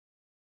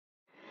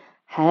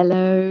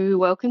Hello,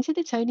 welcome to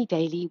the Tony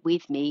Daily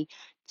with me,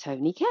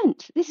 Tony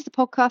Kent. This is a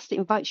podcast that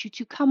invites you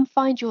to come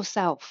find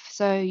yourself.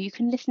 So you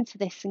can listen to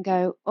this and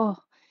go, oh,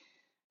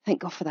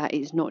 thank God for that.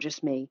 It's not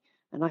just me.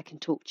 And I can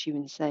talk to you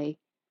and say,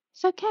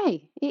 it's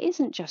okay. It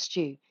isn't just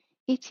you,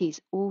 it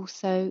is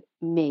also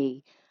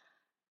me.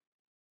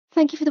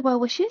 Thank you for the well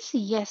wishes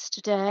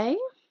yesterday,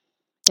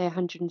 day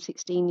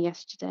 116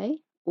 yesterday,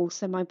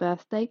 also my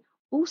birthday,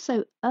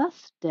 also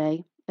Earth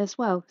Day as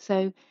well.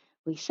 So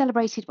we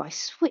celebrated by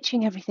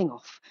switching everything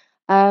off.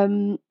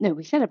 No,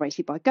 we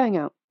celebrated by going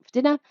out for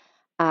dinner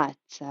at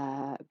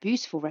a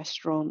beautiful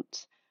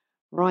restaurant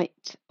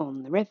right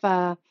on the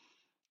river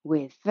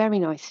with very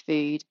nice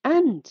food,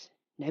 and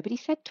nobody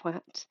said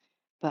twat,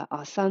 but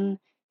our son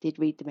did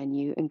read the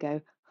menu and go,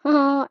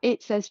 ah,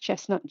 it says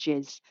chestnut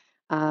jizz.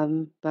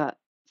 But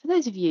for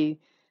those of you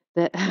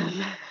that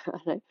I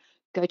don't know,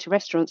 go to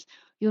restaurants,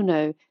 you'll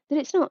know that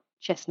it's not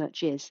chestnut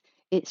jizz,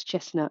 it's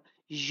chestnut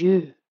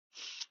jus.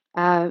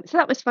 So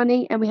that was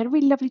funny, and we had a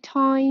really lovely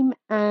time,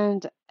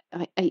 and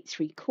I ate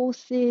 3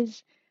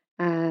 courses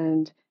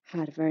and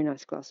had a very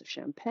nice glass of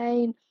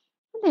champagne,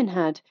 and then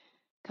had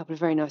a couple of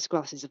very nice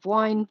glasses of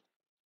wine.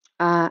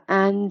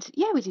 And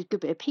yeah, we did a good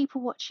bit of people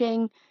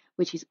watching,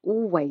 which is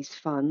always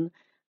fun.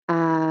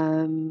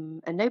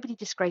 And nobody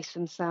disgraced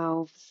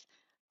themselves.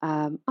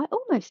 I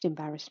almost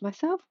embarrassed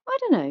myself. I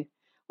don't know.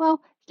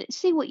 Well, let's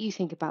see what you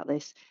think about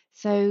this.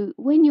 So,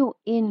 when you're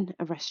in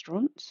a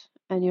restaurant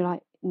and you're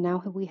like,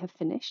 now we have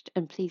finished,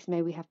 and please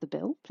may we have the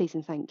bill, please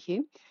and thank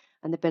you.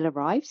 And the bill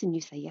arrives, and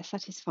you say, yes,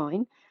 that is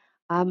fine.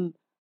 Um,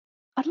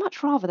 I'd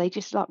much rather they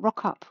just like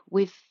rock up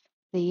with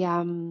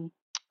the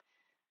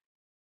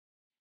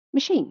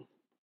machine.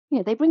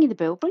 They bring you the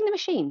bill, bring the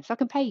machine so I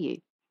can pay you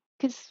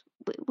because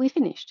we're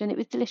finished and it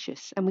was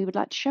delicious and we would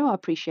like to show our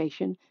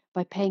appreciation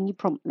by paying you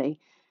promptly.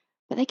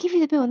 But they give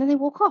you the bill and then they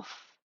walk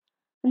off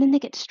and then they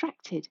get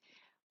distracted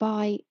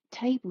by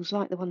tables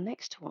like the one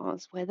next to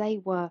ours where they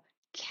were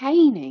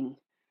caning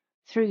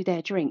through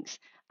their drinks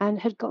and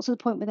had got to the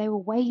point where they were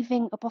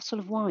waving a bottle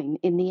of wine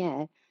in the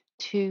air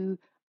to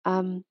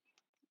um,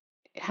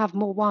 have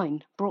more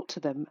wine brought to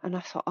them. And I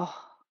thought, oh,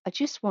 I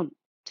just want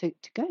to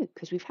go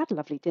because we've had a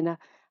lovely dinner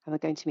and we're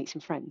going to meet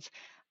some friends.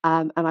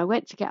 And I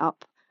went to get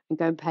up and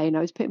go and pay, and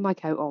I was putting my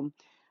coat on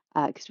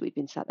because we'd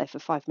been sat there for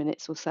 5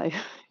 minutes or so.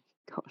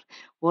 God,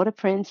 what a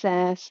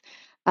princess!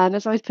 And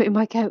as I was putting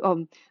my coat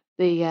on,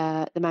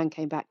 the man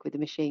came back with the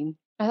machine.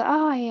 I thought,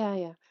 oh yeah,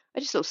 yeah. I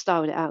just sort of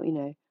styled it out,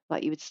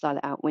 like you would style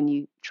it out when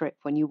you trip,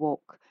 when you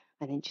walk,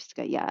 and then just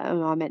go, yeah,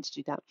 I meant to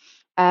do that.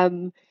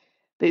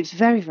 But it was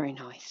very, very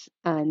nice.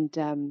 And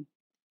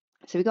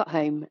so we got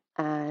home,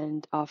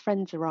 and our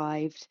friends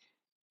arrived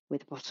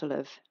with a bottle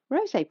of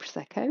rosé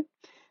prosecco.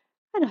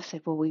 And I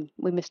said, well,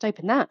 we must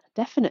open that,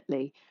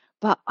 definitely.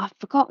 But I've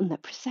forgotten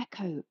that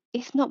prosecco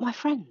is not my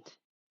friend.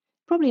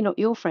 Probably not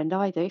your friend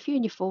either. If you're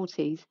in your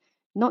 40s,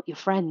 not your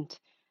friend.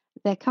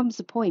 There comes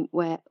a point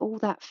where all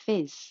that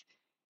fizz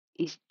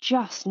is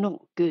just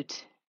not good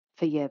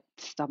for your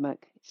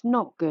stomach. It's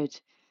not good.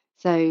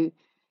 So,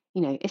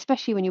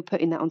 especially when you're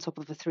putting that on top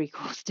of a 3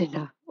 course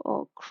dinner.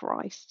 Oh,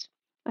 Christ.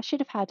 I should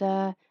have had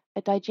a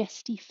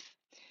digestif.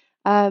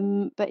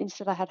 But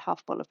instead I had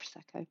half a bottle of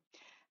Prosecco.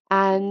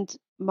 And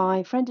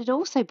my friend had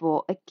also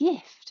bought a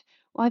gift.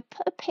 Well, I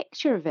put a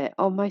picture of it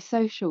on my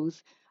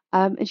socials.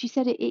 And she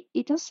said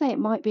it does say it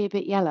might be a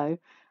bit yellow.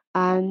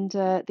 And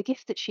the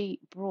gift that she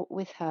brought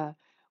with her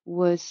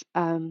was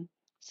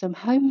some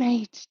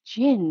homemade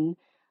gin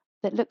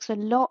that looks a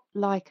lot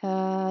like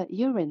a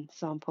urine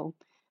sample.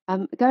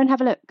 Go and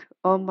have a look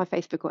on my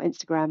Facebook or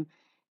Instagram.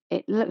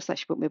 It looks like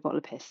she bought me a bottle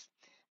of piss.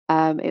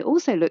 It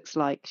also looks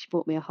like she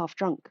bought me a half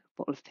drunk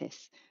bottle of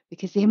piss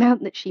because the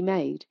amount that she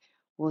made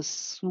was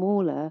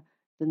smaller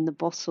than the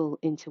bottle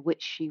into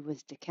which she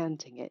was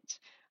decanting it.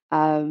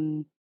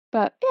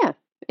 But yeah,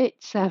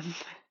 it's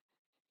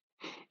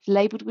it's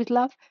labeled with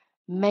love,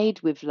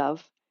 made with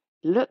love,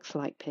 looks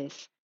like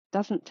piss,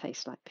 doesn't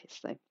taste like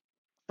piss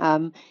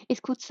though. It's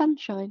called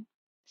Sunshine.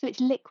 So it's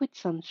liquid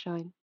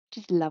sunshine, which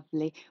is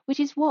lovely,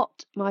 which is what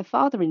my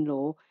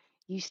father-in-law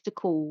used to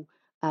call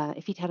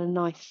if he'd had a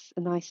nice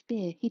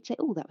beer, he'd say,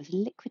 "Oh, that was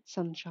liquid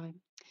sunshine."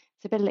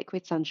 It's a bit of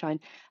liquid sunshine.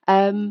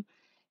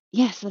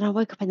 Yes, and I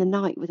woke up in the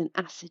night with an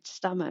acid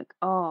stomach.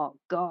 Oh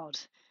God.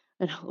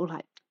 And all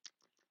like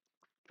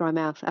dry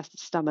mouth, acid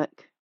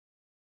stomach,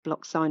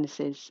 blocked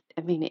sinuses.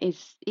 I mean,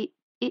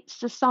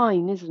 it's a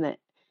sign, isn't it?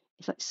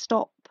 It's like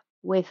stop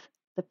with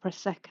the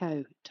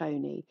prosecco,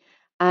 Tony.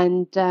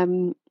 And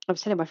I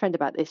was telling my friend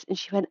about this, and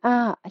she went,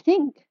 "Ah, I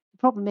think the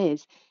problem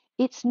is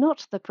it's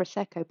not the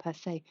prosecco per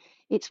se;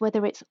 it's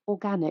whether it's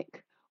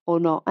organic or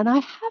not." And I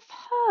have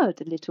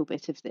heard a little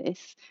bit of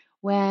this,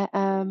 where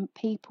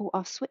people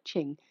are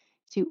switching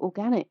to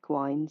organic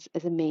wines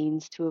as a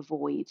means to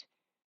avoid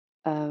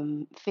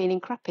feeling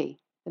crappy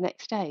the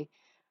next day.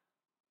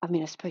 I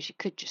mean, I suppose you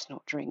could just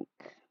not drink,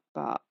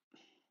 but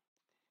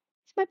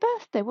it's my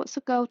birthday. What's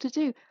a girl to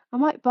do? I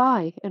might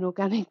buy an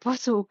organic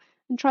bottle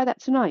and try that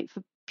tonight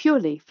for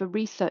purely for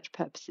research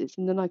purposes,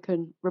 and then I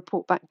can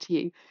report back to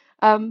you.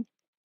 Um,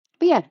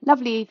 but yeah,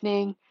 lovely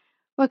evening.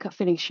 Woke up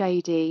feeling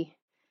shady.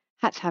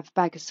 Had to have a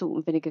bag of salt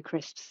and vinegar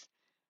crisps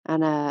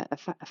and a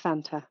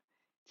Fanta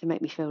to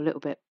make me feel a little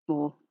bit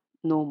more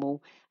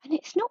normal. And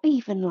it's not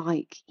even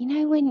like,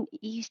 when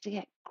you used to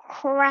get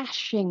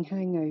crashing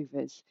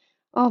hangovers.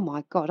 Oh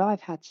my God,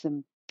 I've had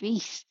some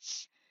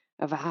beasts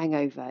of a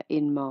hangover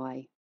in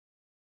my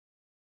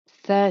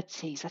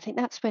 30s. I think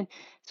that's when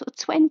sort of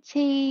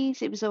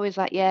 20s, it was always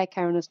like, yeah,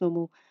 Karen, as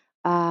normal.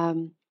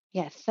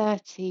 Yeah,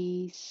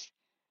 30s.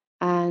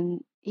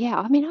 And yeah,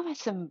 I mean, I've had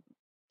some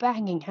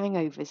banging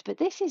hangovers, but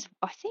this is,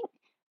 I think,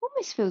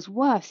 almost feels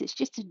worse. It's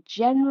just a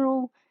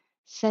general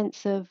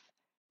sense of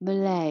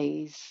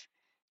malaise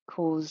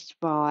caused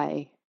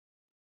by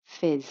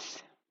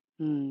fizz.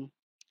 Hmm.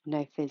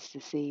 No fizz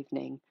this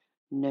evening.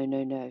 No,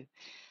 no, no.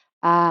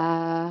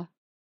 Uh,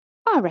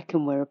 I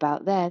reckon we're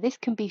about there. This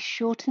can be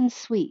short and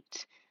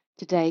sweet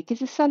today because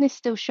the sun is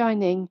still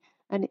shining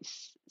and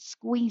it's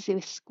squeezing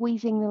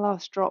the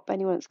last drop.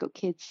 Anyone that's got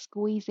kids,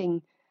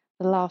 squeezing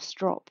the last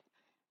drop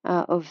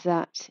of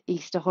that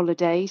Easter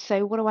holiday.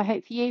 So, what do I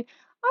hope for you?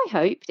 I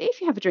hope that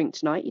if you have a drink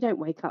tonight, you don't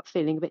wake up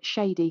feeling a bit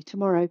shady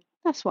tomorrow.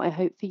 That's what I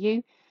hope for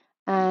you.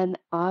 And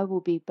I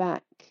will be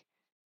back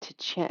to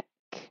check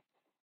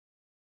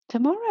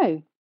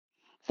tomorrow.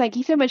 Thank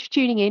you so much for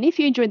tuning in. If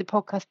you enjoyed the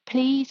podcast,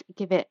 please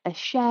give it a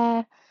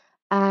share.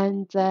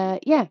 And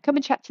yeah, come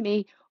and chat to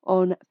me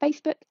on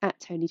Facebook at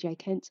Tony J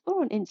Kent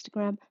or on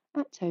Instagram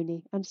at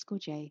Tony_J_Kent.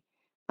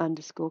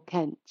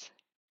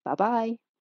 Bye bye.